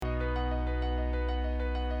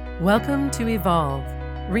Welcome to Evolve,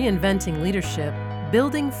 Reinventing Leadership,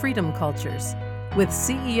 Building Freedom Cultures, with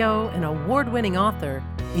CEO and award-winning author,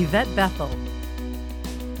 Yvette Bethel.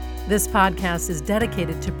 This podcast is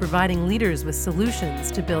dedicated to providing leaders with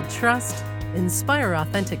solutions to build trust, inspire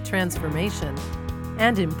authentic transformation,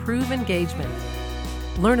 and improve engagement.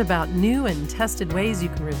 Learn about new and tested ways you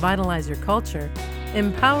can revitalize your culture,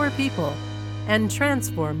 empower people, and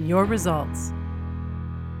transform your results.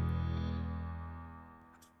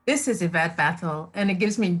 This is Yvette Bethel, and it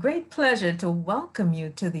gives me great pleasure to welcome you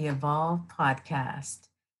to the Evolve podcast.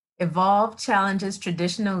 Evolve challenges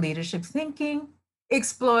traditional leadership thinking,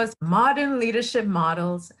 explores modern leadership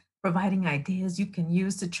models, providing ideas you can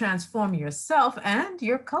use to transform yourself and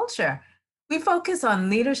your culture. We focus on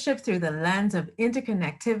leadership through the lens of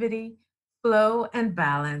interconnectivity, flow, and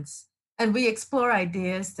balance, and we explore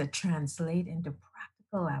ideas that translate into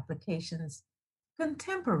practical applications,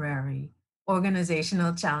 contemporary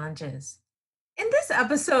organizational challenges. In this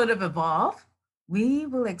episode of Evolve, we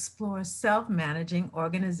will explore self managing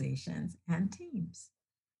organizations and teams.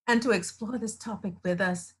 And to explore this topic with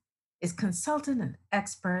us is consultant and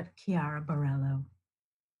expert Chiara Borrello.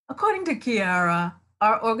 According to Chiara,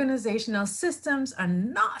 our organizational systems are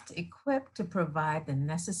not equipped to provide the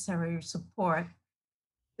necessary support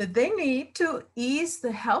that they need to ease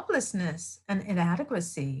the helplessness and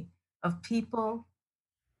inadequacy of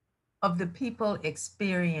the people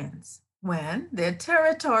experience when their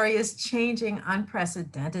territory is changing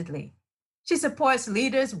unprecedentedly. She supports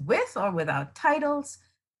leaders with or without titles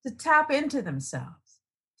to tap into themselves,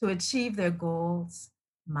 to achieve their goals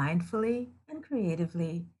mindfully and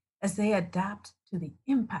creatively as they adapt to the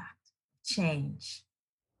impact of change.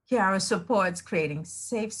 Chiara supports creating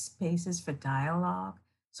safe spaces for dialogue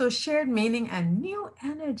so shared meaning and new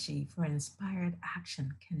energy for inspired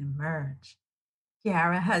action can emerge.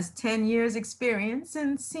 Chiara has 10 years experience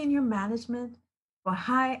in senior management for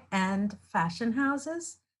high-end fashion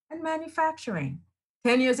houses and manufacturing,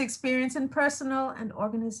 10 years experience in personal and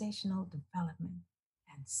organizational development,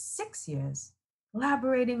 and 6 years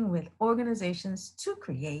collaborating with organizations to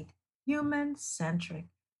create human-centric,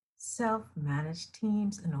 self-managed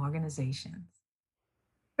teams and organizations.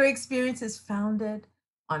 Her experience is founded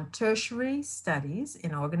on tertiary studies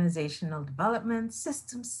in organizational development,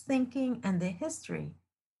 systems thinking, and the history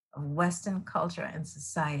of Western culture and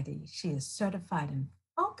society. She is certified in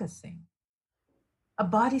focusing, a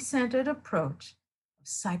body centered approach of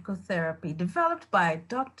psychotherapy developed by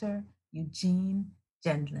Dr. Eugene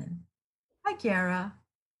Gendlin. Hi, Chiara,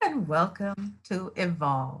 and welcome to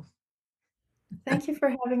Evolve. Thank you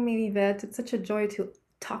for having me, Yvette. It's such a joy to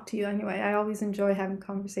talk to you anyway. I always enjoy having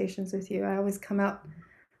conversations with you. I always come out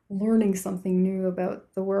learning something new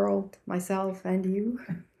about the world, myself, and you.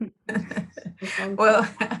 Well,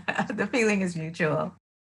 the feeling is mutual.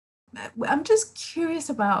 I'm just curious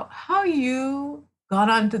about how you got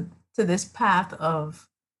onto this path of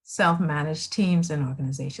self-managed teams and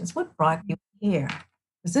organizations. What brought you here?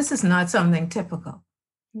 Because this is not something typical.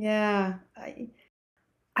 Yeah,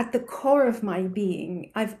 at the core of my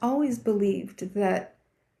being, I've always believed that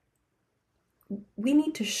we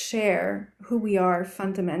need to share who we are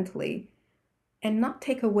fundamentally and not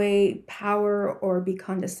take away power or be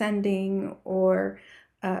condescending or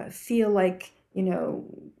feel like,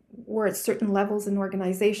 we're at certain levels in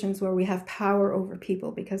organizations where we have power over people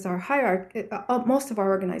because our hierarchy, most of our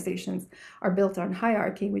organizations are built on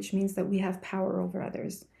hierarchy, which means that we have power over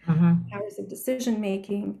others, powers of decision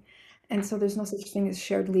making. And so there's no such thing as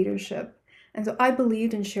shared leadership. And so I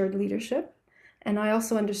believed in shared leadership. And I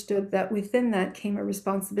also understood that within that came a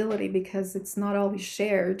responsibility because it's not always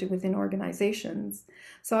shared within organizations.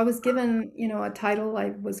 So I was given, a title. I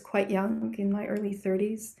was quite young, in my early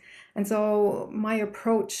 30s. And so my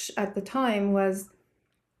approach at the time was,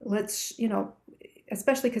 let's,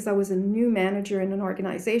 especially because I was a new manager in an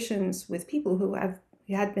organization with people who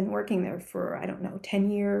had been working there for, I don't know, 10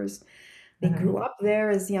 years. They grew up there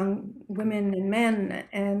as young women and men.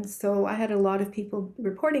 And so I had a lot of people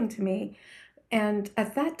reporting to me. And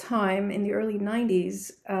at that time, in the early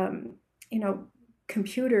 90s,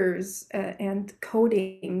 computers and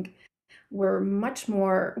coding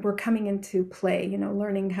were coming into play,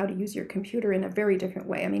 learning how to use your computer in a very different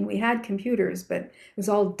way. I mean, we had computers, but it was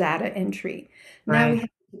all data entry. Now we have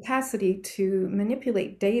the capacity to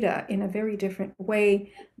manipulate data in a very different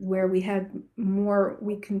way where we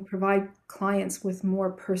can provide clients with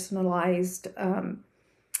more personalized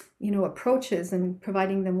approaches and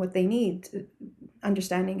providing them what they need,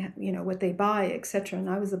 understanding, what they buy, etc. And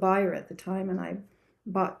I was a buyer at the time, and I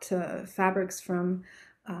bought fabrics from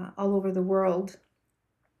all over the world,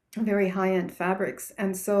 very high-end fabrics.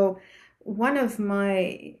 And so one of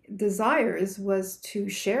my desires was to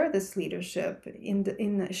share this leadership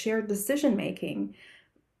in shared decision making,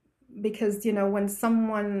 because when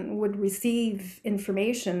someone would receive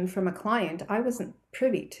information from a client, I wasn't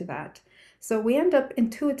privy to that. So we end up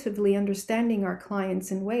intuitively understanding our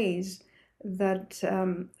clients in ways that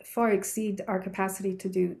far exceed our capacity to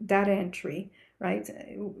do data entry, right?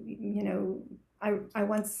 I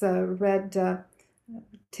once read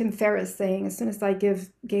Tim Ferriss saying, as soon as I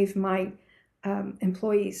gave my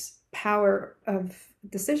employees power of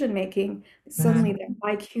decision making, suddenly their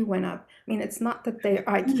IQ went up. I mean, it's not that their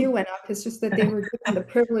IQ went up, it's just that they were given the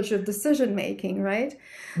privilege of decision making, right?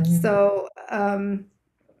 Mhm. So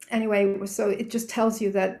anyway, so it just tells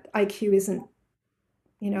you that IQ isn't,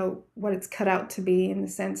 what it's cut out to be, in the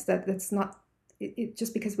sense that it's not,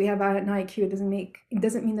 just because we have an IQ, it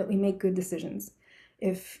doesn't mean that we make good decisions.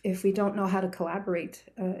 If we don't know how to collaborate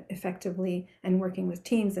effectively, and working with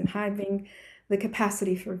teams, and having the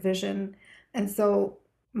capacity for vision. And so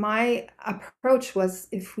my approach was,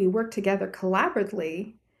 if we work together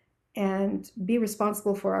collaboratively and be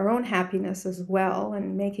responsible for our own happiness as well,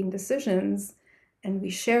 and making decisions, and we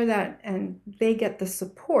share that, and they get the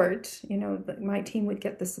support, my team would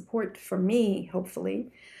get the support from me,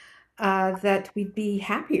 hopefully, that we'd be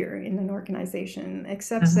happier in an organization.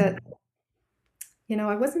 Except that,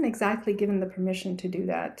 I wasn't exactly given the permission to do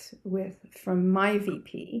that from my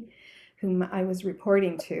VP, whom I was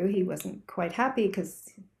reporting to. He wasn't quite happy,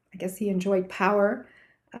 because I guess he enjoyed power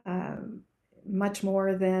much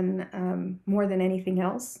more than anything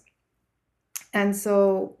else. And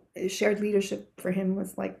so shared leadership for him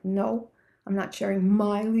was like, no, I'm not sharing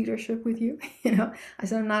my leadership with you. I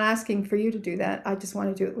said, I'm not asking for you to do that. I just want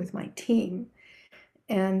to do it with my team.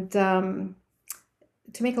 And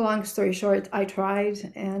to make a long story short, I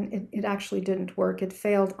tried, and it actually didn't work. It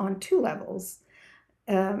failed on 2 levels.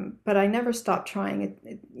 But I never stopped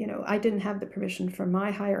trying. I didn't have the permission from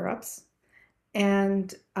my higher ups.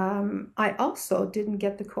 And I also didn't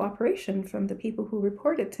get the cooperation from the people who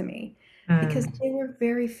reported to me, because they were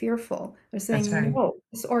very fearful. They're That's saying, right. no,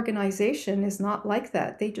 this organization is not like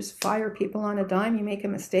that. They just fire people on a dime. You make a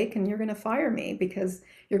mistake and you're going to fire me because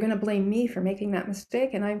you're going to blame me for making that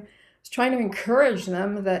mistake. And I was trying to encourage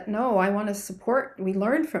them that, no, I want to support, we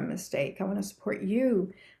learn from mistake. I want to support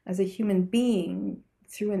you as a human being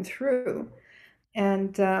through and through.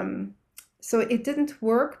 And so it didn't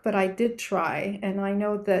work, but I did try. And I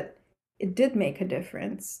know that it did make a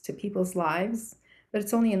difference to people's lives, but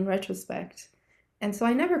it's only in retrospect. And so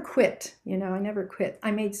I never quit, I never quit. I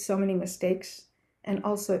made so many mistakes. And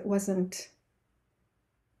also, it wasn't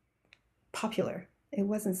popular. It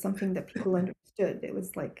wasn't something that people understood. It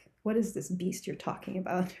was like, what is this beast you're talking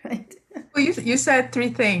about, right? Well, you said 3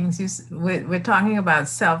 things. We're talking about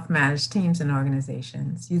self-managed teams and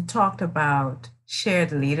organizations. You talked about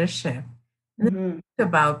shared leadership, and then you talked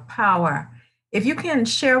about power. If you can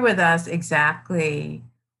share with us exactly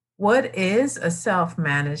what is a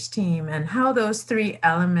self-managed team and how those 3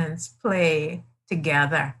 elements play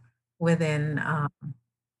together within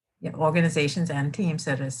organizations and teams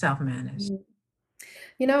that are self-managed.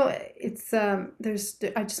 It's I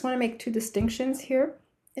just want to make 2 distinctions here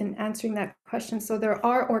in answering that question. So there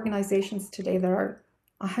are organizations today that are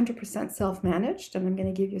 100% self-managed, and I'm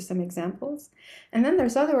going to give you some examples. And then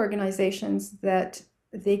there's other organizations that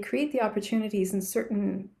they create the opportunities in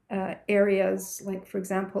certain areas, like, for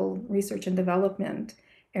example, research and development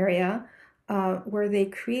area, where they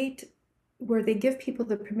give people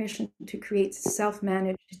the permission to create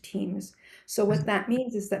self-managed teams. So what that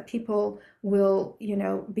means is that people will,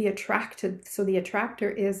 be attracted. So the attractor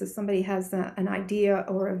is if somebody has an idea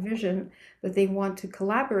or a vision that they want to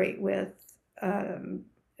collaborate with,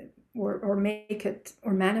 or make it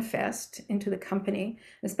or manifest into the company,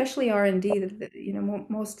 especially R&D.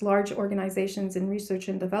 Most large organizations in research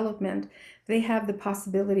and development, they have the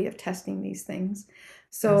possibility of testing these things.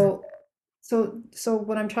 So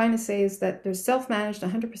what I'm trying to say is that there's self-managed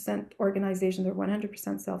 100% organizations, they're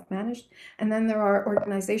 100% self-managed. And then there are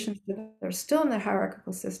organizations that are still in the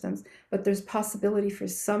hierarchical systems, but there's possibility for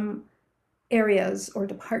some areas or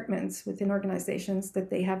departments within organizations that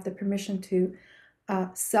they have the permission to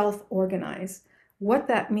self-organize. What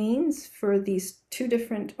that means for these 2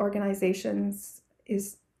 different organizations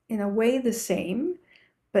is in a way the same,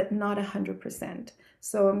 but not 100%.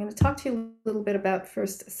 So I'm going to talk to you a little bit about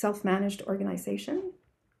first self-managed organization.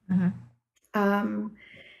 And I'm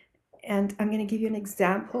going to give you an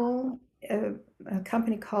example of a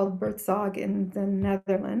company called Buurtzorg in the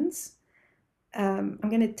Netherlands. I'm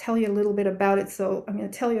going to tell you a little bit about it. So I'm going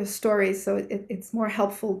to tell you a story, so it's more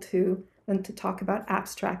helpful than to talk about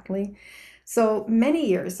abstractly. So many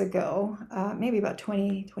years ago, maybe about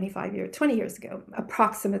 20, 25 years, 20 years ago,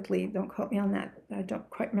 approximately, don't quote me on that. I don't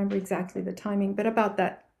quite remember exactly the timing, but about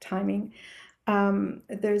that timing,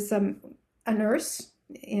 there's a nurse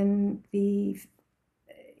in the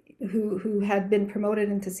who had been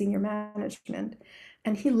promoted into senior management,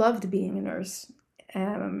 and he loved being a nurse.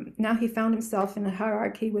 Now he found himself in a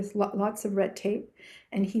hierarchy with lots of red tape,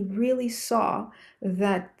 and he really saw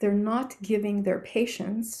that they're not giving their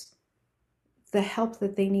patients the help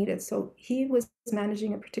that they needed. So he was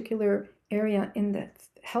managing a particular area in the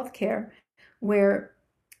healthcare where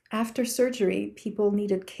after surgery, people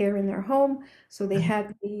needed care in their home. So they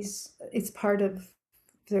had these, it's part of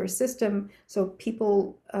their system. So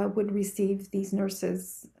people would receive these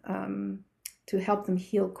nurses to help them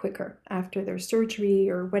heal quicker after their surgery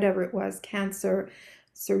or whatever it was, cancer,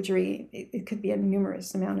 surgery. It could be a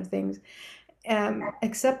numerous amount of things.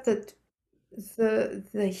 Except that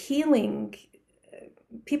the healing,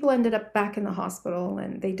 people ended up back in the hospital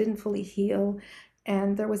and they didn't fully heal.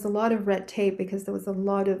 And there was a lot of red tape because there was a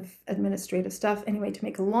lot of administrative stuff. Anyway, to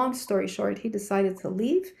make a long story short, he decided to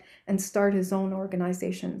leave and start his own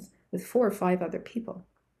organizations with 4 or 5 other people.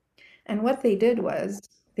 And what they did was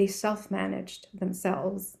they self-managed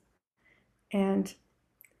themselves. And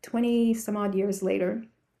 20 some odd years later,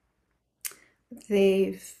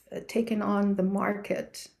 they've taken on the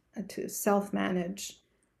market to self-manage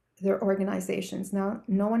their organizations. Now,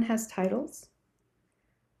 no one has titles.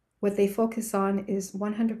 What they focus on is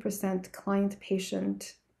 100%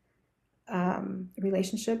 client-patient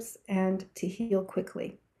relationships and to heal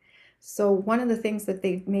quickly. So one of the things that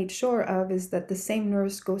they made sure of is that the same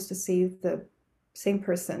nurse goes to see the same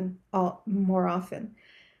person more often.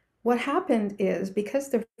 What happened is because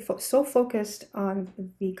they're so focused on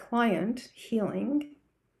the client healing,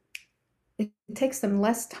 it takes them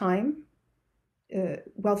less time.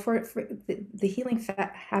 For the healing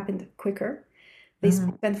happened quicker. They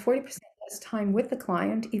spend 40% less time with the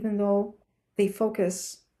client, even though they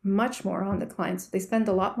focus much more on the client. So they spend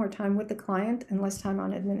a lot more time with the client and less time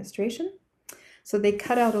on administration. So they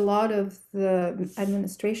cut out a lot of the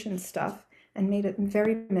administration stuff and made it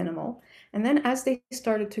very minimal. And then as they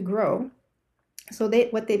started to grow, so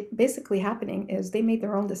what they basically happening is they made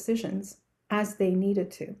their own decisions as they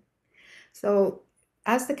needed to. So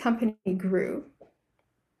as the company grew,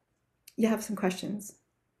 you have some questions.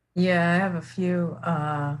 Yeah, I have a few.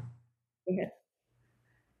 Okay.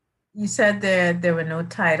 You said there were no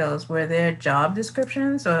titles. Were there job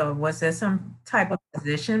descriptions, or was there some type of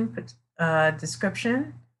position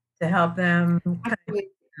description to help them kind of Actually,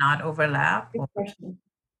 not overlap? good question.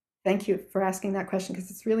 Thank you for asking that question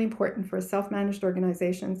because it's really important for self-managed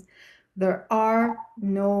organizations. There are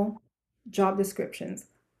no job descriptions,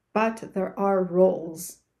 but there are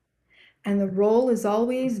roles. And the role is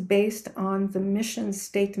always based on the mission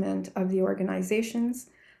statement of the organization,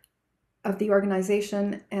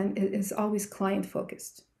 and it is always client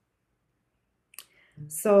focused.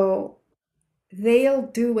 So they'll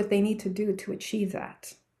do what they need to do to achieve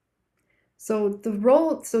that. So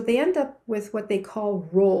they end up with what they call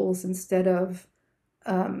roles instead of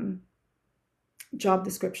job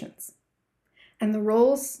descriptions. And the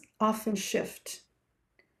roles often shift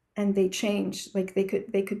and they change, like they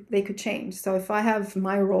could change. So if I have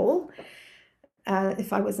my role,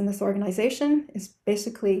 if I was in this organization, is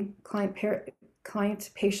basically client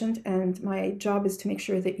patient, and my job is to make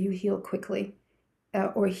sure that you heal quickly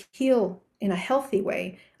or heal in a healthy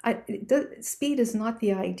way. Speed is not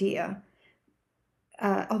the idea,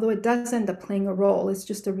 although it does end up playing a role. It's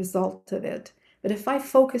just a result of it. But if I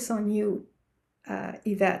focus on you,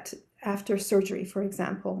 Yvette, after surgery, for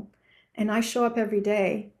example, and I show up every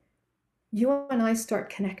day, you and I start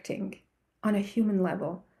connecting on a human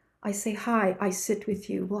level. I say, hi, I sit with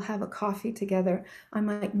you, we'll have a coffee together. I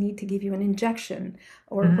might need to give you an injection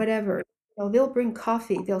or whatever. They'll bring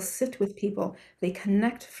coffee, they'll sit with people, they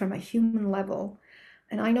connect from a human level.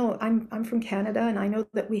 And I know I'm from Canada, and I know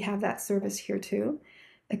that we have that service here too,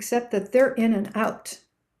 except that they're in and out.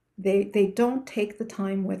 They don't take the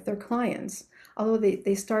time with their clients, although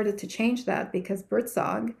they started to change that because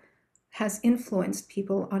Buurtzorg has influenced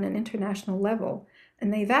people on an international level,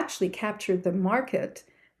 and they've actually captured the market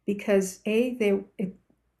because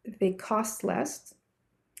they cost less,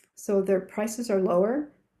 so their prices are lower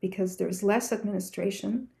because there's less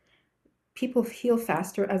administration. People heal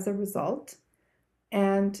faster as a result,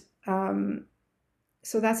 and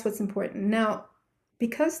so that's what's important. Now,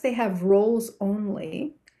 because they have roles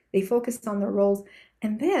only, they focus on their roles,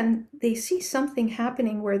 and then they see something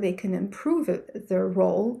happening where they can improve their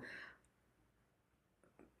role,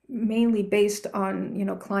 mainly based on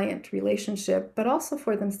client relationship, but also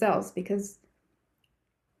for themselves, because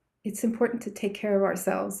it's important to take care of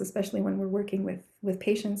ourselves, especially when we're working with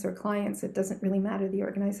patients or clients. It doesn't really matter the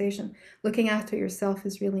organization. Looking after yourself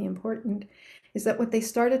is really important. Is that what they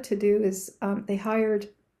started to do is they hired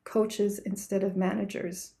coaches instead of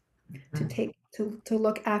managers to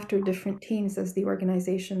look after different teams as the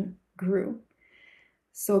organization grew.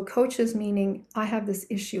 So coaches meaning, I have this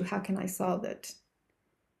issue, how can I solve it?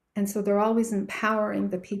 And so they're always empowering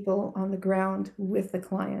the people on the ground with the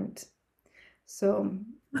client. So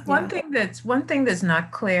One thing that's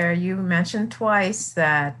not clear, you mentioned twice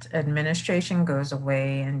that administration goes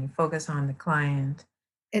away and you focus on the client.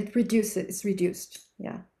 it's reduced.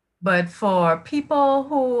 Yeah. But for people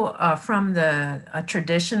who are from a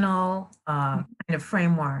traditional kind of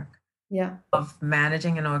framework Yeah. of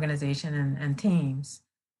managing an organization and teams,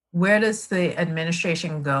 where does the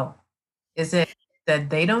administration go? Is it that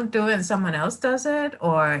they don't do it and someone else does it,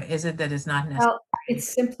 or is it that it's not necessary? Well, it's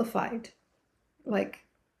simplified, like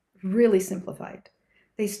really simplified.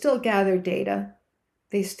 They still gather data.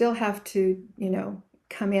 They still have to,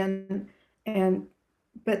 come in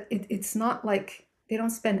but it's not like they don't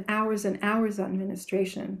spend hours and hours on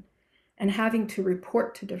administration and having to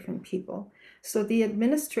report to different people. So the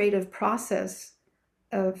administrative process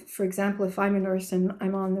of, for example, if I'm a nurse and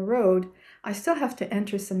I'm on the road, I still have to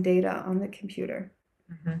enter some data on the computer.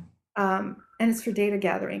 And it's for data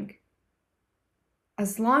gathering.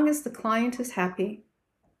 As long as the client is happy,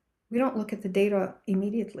 we don't look at the data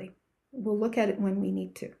immediately. We'll look at it when we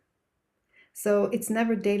need to. So it's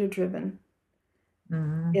never data driven.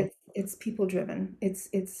 It's people driven.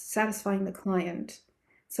 It's satisfying the client.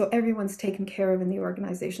 So everyone's taken care of in the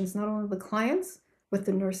organizations, not only the clients, but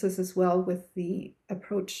the nurses as well, with the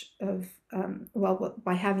approach of,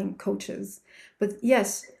 by having coaches. But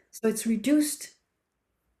yes, so it's reduced.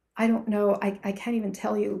 I don't know, I can't even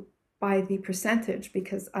tell you by the percentage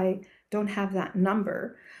because I don't have that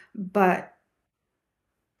number. But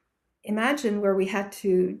imagine where we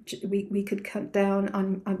could cut down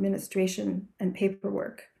on administration and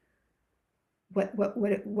paperwork. What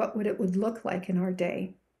would it look like in our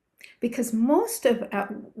day? Because most of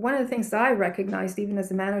one of the things that I recognized even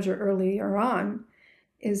as a manager earlier on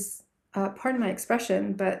is, pardon my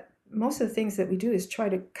expression, but most of the things that we do is try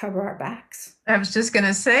to cover our backs. I was just going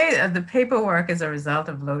to say the paperwork is a result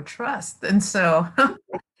of low trust. And so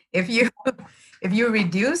if you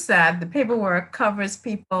reduce that, the paperwork covers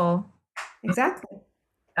people. Exactly.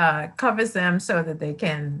 Covers them so that they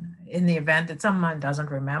can, in the event that someone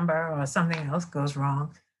doesn't remember or something else goes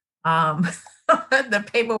wrong, the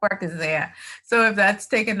paperwork is there. So if that's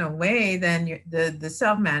taken away, then the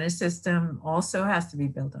self-managed system also has to be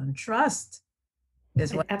built on trust.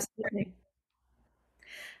 Absolutely.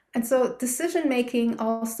 And so decision making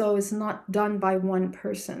also is not done by one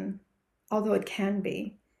person, although it can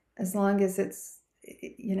be, as long as it's,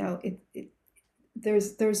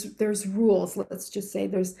 there's rules. Let's just say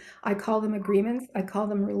I call them agreements. I call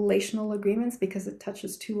them relational agreements because it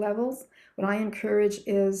touches two levels. What I encourage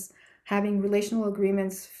is having relational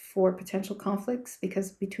agreements for potential conflicts,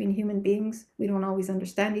 because between human beings, we don't always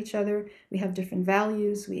understand each other. We have different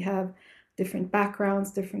values. We have different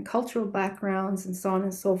backgrounds, different cultural backgrounds, and so on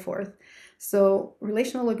and so forth. So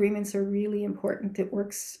relational agreements are really important. It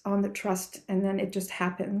works on the trust, and then it just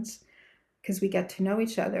happens because we get to know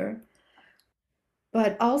each other.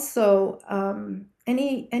 But also,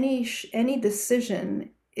 any decision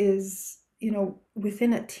is,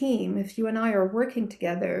 within a team. If you and I are working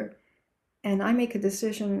together, and I make a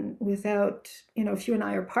decision without, if you and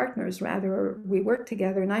I are partners, rather, or we work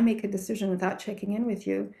together, and I make a decision without checking in with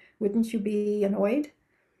you, wouldn't you be annoyed?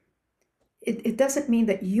 It doesn't mean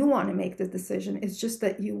that you want to make the decision. It's just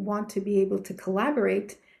that you want to be able to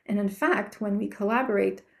collaborate. And in fact, when we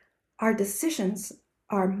collaborate, our decisions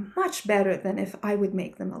are much better than if I would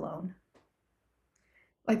make them alone.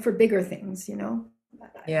 Like for bigger things,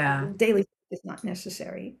 Yeah. Daily is not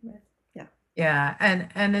necessary. Yeah. Yeah.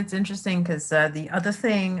 And it's interesting because the other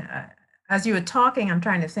thing, as you were talking, I'm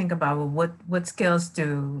trying to think about, well, what skills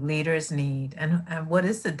do leaders need, and what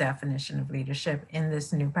is the definition of leadership in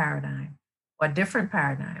this new paradigm or different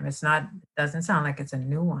paradigm? It doesn't sound like it's a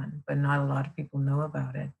new one, but not a lot of people know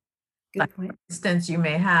about it. Good point. For instance, you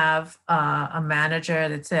may have a manager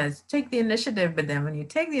that says, take the initiative, but then when you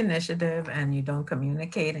take the initiative and you don't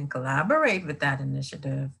communicate and collaborate with that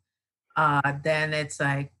initiative, then it's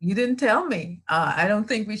like, you didn't tell me. I don't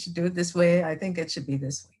think we should do it this way. I think it should be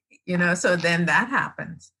this way, so then that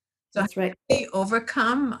happens. So That's right. how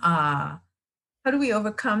do we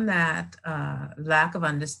overcome that lack of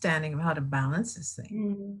understanding of how to balance this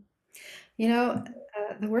thing?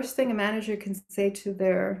 The worst thing a manager can say to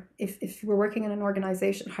if we're working in an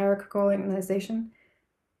organization, hierarchical organization,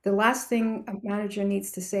 The last thing a manager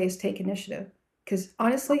needs to say is take initiative. Because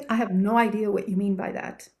honestly, I have no idea what you mean by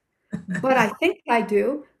that. But I think I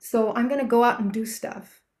do. So I'm going to go out and do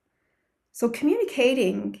stuff. So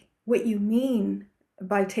communicating what you mean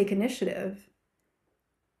by take initiative,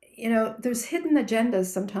 there's hidden agendas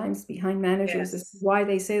sometimes behind managers as to Yes. why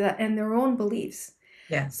they say that and their own beliefs.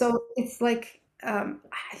 Yes. So it's like, I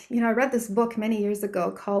read this book many years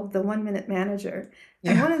ago called The 1 Minute Manager.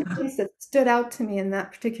 And Yeah. one of the things that stood out to me in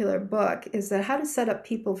that particular book is that how to set up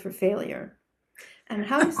people for failure and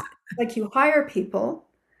like you hire people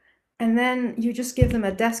and then you just give them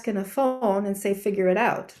a desk and a phone and say, figure it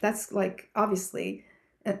out. That's like, obviously,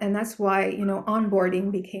 and that's why,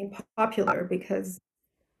 onboarding became popular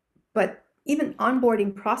but even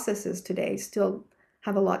onboarding processes today still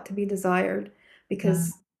have a lot to be desired Mm,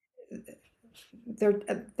 because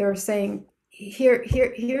they're saying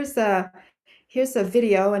here's a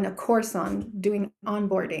video and a course on doing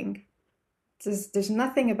onboarding. There's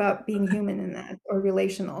nothing about being human in that or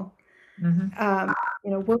relational. mhm. um,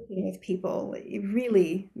 working with people,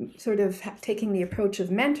 really sort of taking the approach of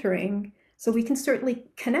mentoring so we can certainly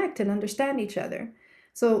connect and understand each other.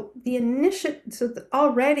 So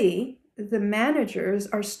already the managers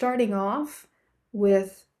are starting off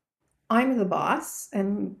with, I'm the boss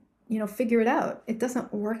and, figure it out. It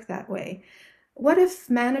doesn't work that way. What if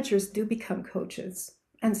managers do become coaches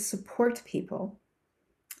and support people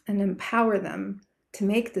and empower them to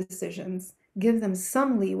make decisions, give them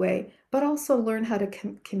some leeway, but also learn how to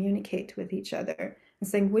communicate with each other and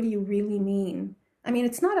saying, what do you really mean? I mean,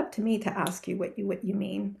 it's not up to me to ask you what you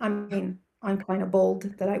mean. I mean, I'm kind of bold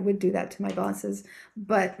that I would do that to my bosses,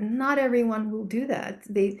 but not everyone will do that.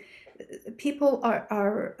 People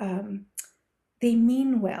they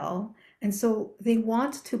mean well, and so they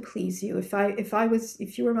want to please you.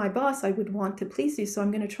 If you were my boss, I would want to please you, so I'm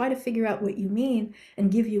going to try to figure out what you mean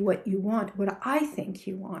and give you what you want, what I think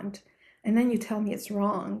you want, and then you tell me it's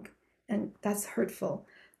wrong, and that's hurtful.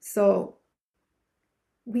 So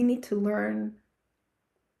we need to learn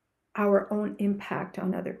our own impact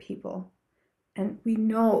on other people, and we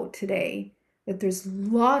know today that there's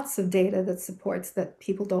lots of data that supports that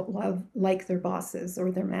people don't like their bosses or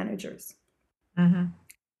their managers. Mhm.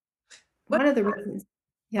 What? One of the reasons.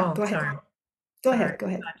 Yeah, Oh, go ahead. sorry. Go Sorry. ahead. Go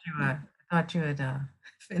ahead. I thought you had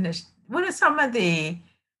finished. What are some of the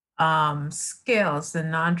skills, the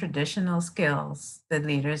non-traditional skills that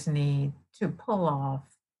leaders need to pull off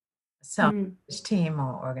a Mm. self-managed team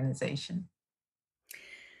or organization?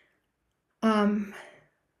 Um,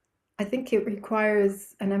 I think it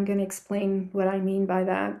requires, and I'm going to explain what I mean by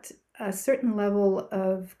that, a certain level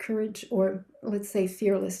of courage or, let's say,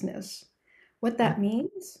 fearlessness. What Mm, that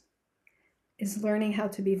means is learning how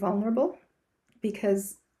to be vulnerable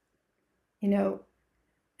because, you know,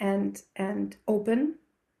 and open.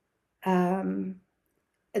 Um,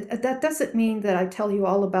 that doesn't mean that I tell you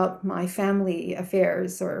all about my family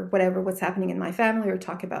affairs or what's happening in my family or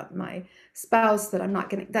talk about my spouse that I'm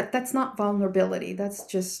not going to, that's not vulnerability.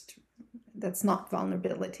 That's not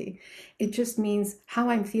vulnerability. It just means how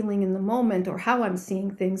I'm feeling in the moment or how I'm seeing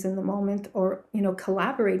things in the moment or,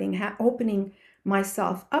 collaborating, opening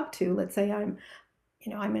myself up to, let's say I'm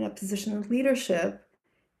in a position of leadership,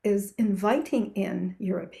 is inviting in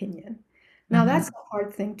your opinion. Now, mhm. that's a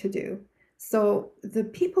hard thing to do. So the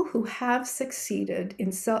people who have succeeded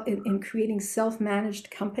in creating self-managed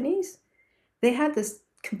companies, they had this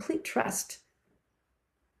complete trust,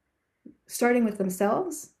 starting with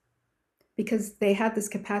themselves, because they had this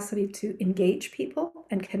capacity to engage people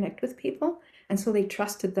and connect with people. And so they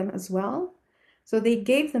trusted them as well. So they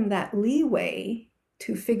gave them that leeway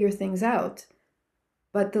to figure things out.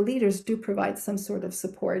 But the leaders do provide some sort of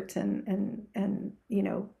support and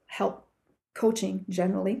help, coaching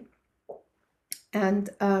generally. And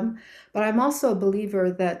but I'm also a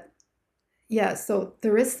believer that, yeah, so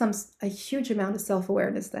there is a huge amount of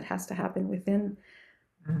self-awareness that has to happen within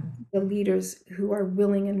Mhm. the leaders who are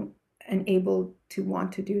willing and able to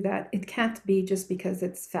want to do that. It can't be just because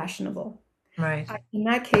it's fashionable. Right. In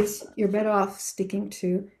that case, you're better off sticking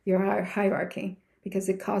to your hierarchy because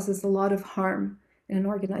it causes a lot of harm in an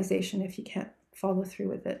organization if you can't follow through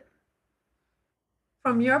with it.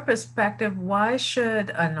 From your perspective, why should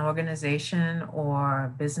an organization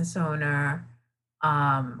or business owner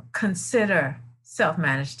consider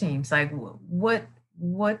self-managed teams? Like, what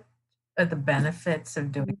are the benefits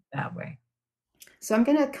of doing it that way? So I'm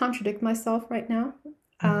going to contradict myself right now.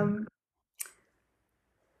 Mhm. Um,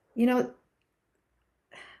 you know,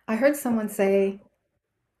 I heard someone say,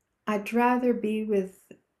 I'd rather be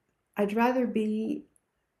with, I'd rather be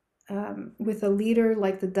with a leader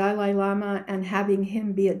like the Dalai Lama and having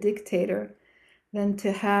him be a dictator than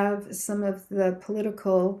to have some of the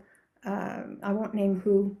political, I won't name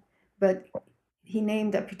who, but he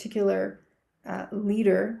named a particular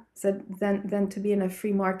leader, said, than to be in a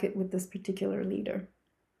free market with this particular leader.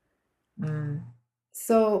 Mm.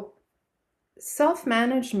 So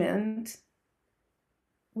self-management,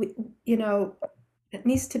 it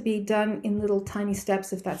needs to be done in little tiny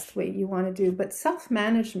steps if that's the way you want to do. But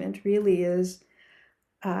self-management really is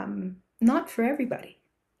not for everybody.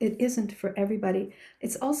 It isn't for everybody.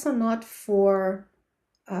 It's also not for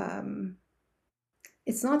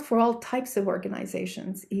it's not for all types of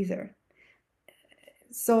organizations either.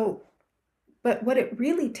 So, but what it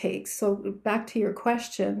really takes, so back to your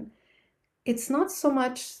question, it's not so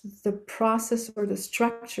much the process or the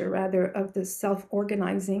structure, rather, of the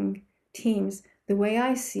self-organizing teams. The way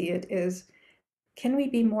I see it is, can we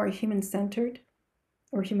be more human-centered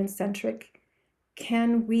or human-centric?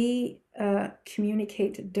 Can we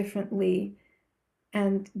communicate differently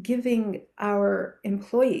and giving our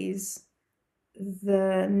employees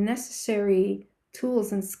the necessary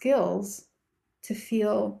tools and skills to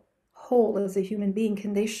feel whole as a human being?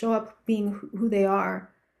 Can they show up being who they are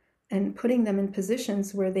and putting them in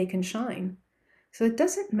positions where they can shine? So it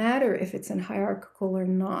doesn't matter if it's in hierarchical or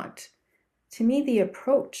not. To me, the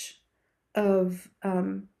approach of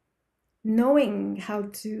knowing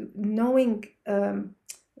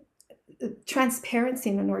transparency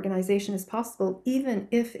in an organization is possible, even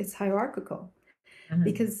if it's hierarchical, Mhm.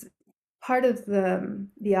 because part of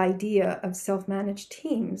the idea of self-managed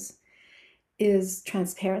teams is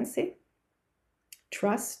transparency,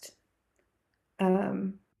 trust,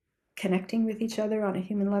 connecting with each other on a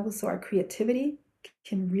human level, so our creativity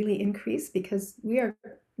can really increase because we are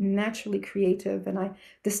naturally creative. And I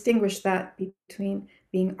distinguish that between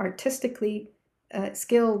being artistically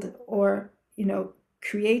skilled or,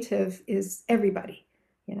 creative is everybody,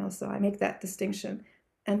 so I make that distinction.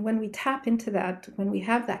 And when we tap into that, when we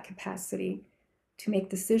have that capacity to make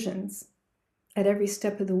decisions at every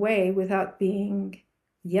step of the way without being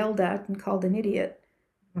yelled at and called an idiot,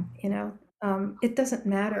 it doesn't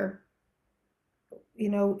matter,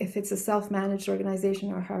 if it's a self-managed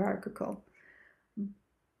organization or hierarchical.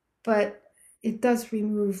 But it does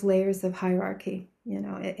remove layers of hierarchy.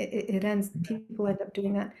 People end up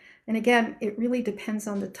doing that. And again, it really depends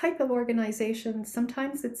on the type of organization.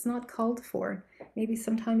 Sometimes it's not called for. Maybe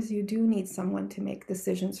sometimes you do need someone to make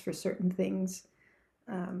decisions for certain things.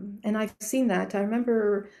 And I've seen that. I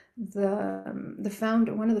remember one of the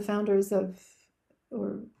founders of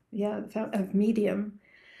Medium.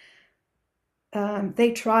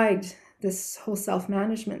 They tried this whole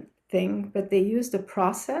self-management thing, but they used a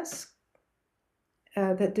process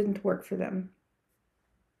that didn't work for them.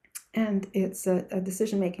 And it's a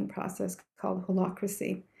decision-making process called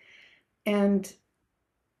holacracy. And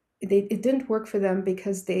it didn't work for them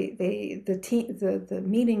because the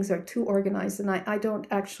meetings are too organized. And I don't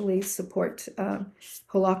actually support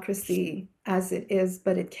holacracy as it is,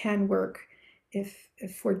 but it can work if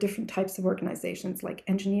for different types of organizations like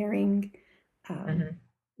engineering.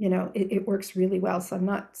 It works really well. So I'm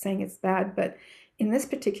not saying it's bad, but in this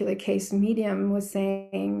particular case, Medium was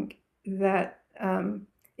saying that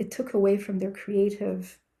it took away from their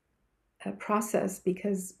creative process,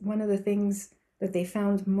 because one of the things that they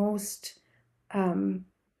found most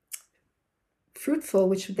fruitful,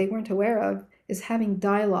 which they weren't aware of, is having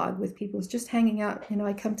dialogue with people. It's just hanging out.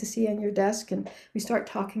 I come to see you on your desk and we start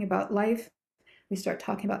talking about life. We start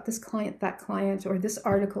talking about this client, that client, or this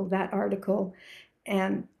article, that article.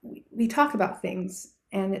 And we talk about things,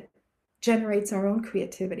 and it generates our own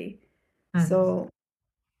creativity. So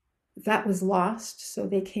that was lost. So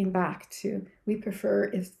they came back to, we prefer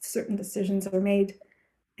if certain decisions are made,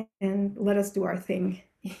 and let us do our thing,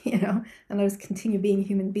 and let us continue being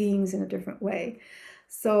human beings in a different way.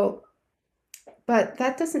 So, but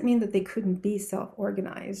that doesn't mean that they couldn't be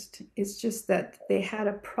self-organized. It's just that they had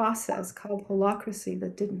a process called holacracy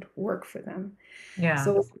that didn't work for them. Yeah.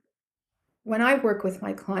 So when I work with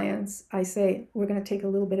my clients, I say, we're going to take a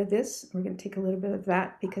little bit of this, we're going to take a little bit of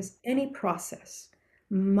that, because any process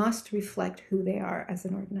must reflect who they are as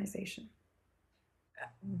an organization.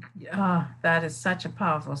 That is such a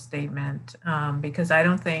powerful statement, because I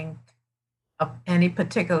don't think any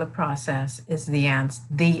particular process is the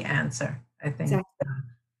answer. I think Exactly.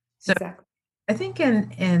 so. Exactly. I think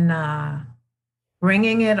in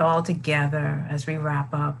bringing it all together as we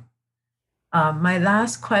wrap up, my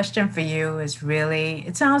last question for you is really,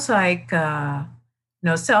 it sounds like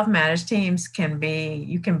self-managed teams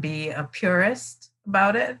you can be a purist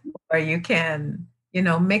about it, or you can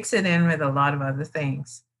mix it in with a lot of other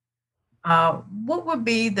things. What would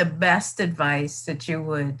be the best advice that you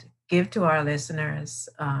would give to our listeners,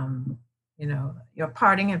 your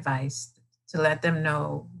parting advice to let them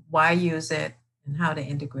know why use it and how to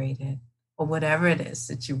integrate it, or whatever it is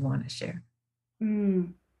that you want to share.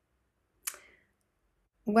 Mm.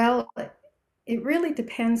 Well, it really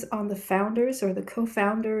depends on the founders or the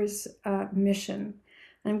co-founders' mission.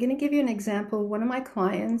 I'm going to give you an example. One of my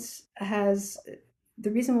clients has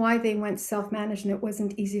the reason why they went self-managed, and it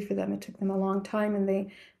wasn't easy for them. It took them a long time,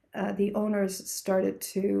 and the owners started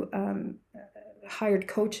to hired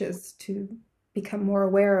coaches to become more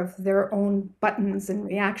aware of their own buttons and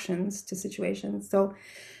reactions to situations. So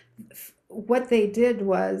what they did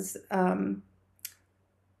was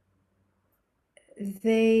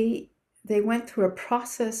they went through a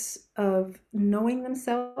process of knowing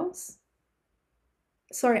themselves.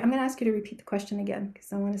 Sorry, I'm going to ask you to repeat the question again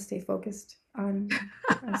because I want to stay focused on.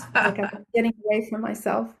 Like I'm getting away from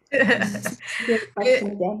myself. In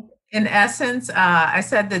essence, I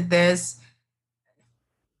said that there's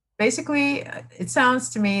basically, it sounds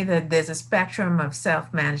to me that there's a spectrum of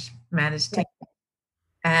self-managed teams,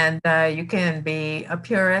 and you can be a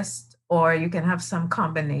purist, or you can have some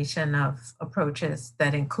combination of approaches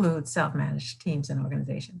that include self-managed teams and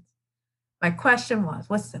organizations. My question was,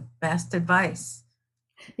 what's the best advice?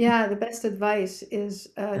 Yeah, the best advice is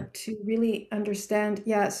to really understand.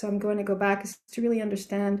 Yeah, so I'm going to go back, is to really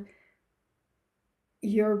understand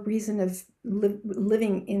your reason of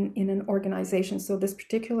living in an organization. So this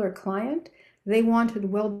particular client, they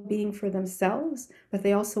wanted well-being for themselves, but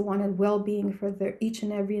they also wanted well-being for each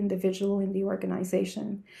and every individual in the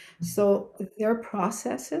organization. So their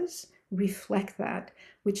processes reflect that,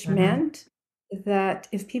 which meant that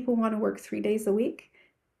if people want to work 3 days a week,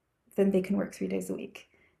 then they can work 3 days a week.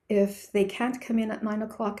 If they can't come in at 9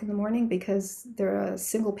 o'clock in the morning because they're a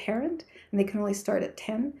single parent and they can only start at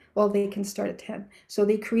 10, well, they can start at 10. So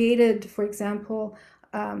they created, for example,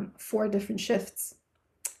 4 different shifts,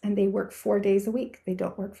 and they work 4 days a week. They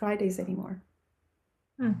don't work Fridays anymore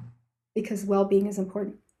because well-being is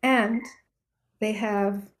important. And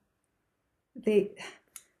they're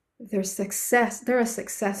a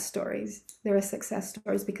success stories. They're a success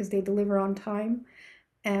stories because they deliver on time,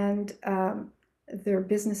 and their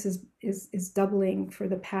business is doubling. For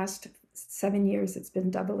the past 7 years, it's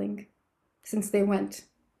been doubling since they went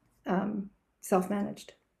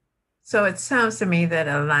self-managed. So it sounds to me that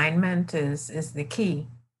alignment is the key.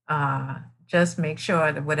 Just make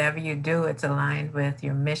sure that whatever you do, it's aligned with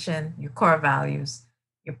your mission, your core values,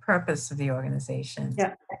 your purpose of the organization,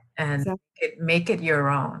 and exactly. Make it your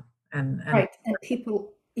own. And right, and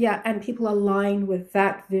people align with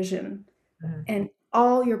that vision, and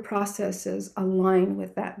all your processes align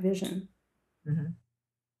with that vision.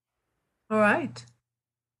 All right.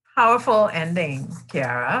 Powerful ending,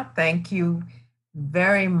 Kiara. Thank you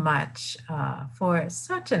very much for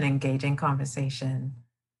such an engaging conversation.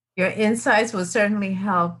 Your insights will certainly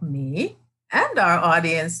help me and our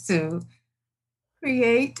audience to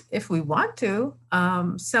create, if we want to,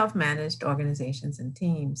 self-managed organizations and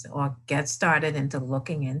teams, or get started into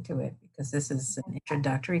looking into it, because this is an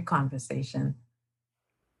introductory conversation.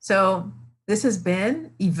 So this has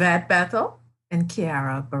been Yvette Bethel and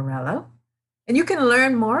Kiara Borrello. And you can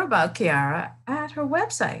learn more about Kiara at her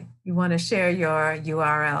website. You want to share your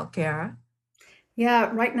URL, Kiara?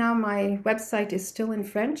 Yeah, right now my website is still in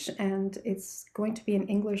French, and it's going to be in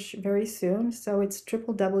English very soon. So it's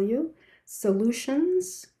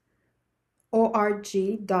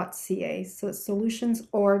www.solutionsorg.ca. So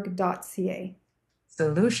solutionsorg.ca.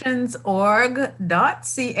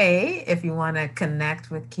 Solutionsorg.ca if you want to connect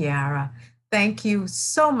with Kiara. Thank you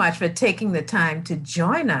so much for taking the time to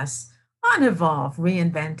join us on Evolve,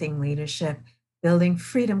 Reinventing Leadership, Building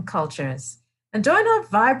Freedom Cultures, and join our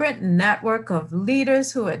vibrant network of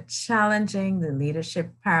leaders who are challenging the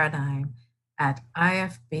leadership paradigm at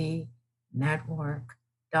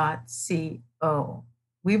ifbnetwork.co.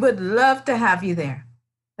 We would love to have you there.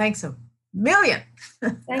 Thanks a million.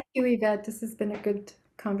 Thank you, Yvette. This has been a good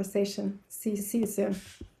conversation. See you soon.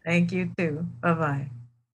 Thank you too. Bye-bye.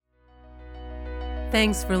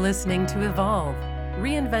 Thanks for listening to Evolve,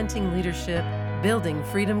 Reinventing Leadership, Building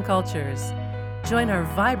Freedom Cultures. Join our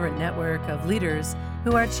vibrant network of leaders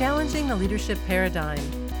who are challenging the leadership paradigm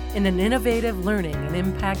in an innovative learning and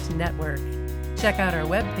impact network. Check out our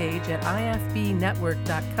webpage at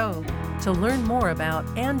ifbnetwork.co to learn more about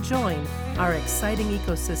and join our exciting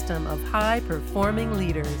ecosystem of high-performing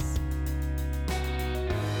leaders.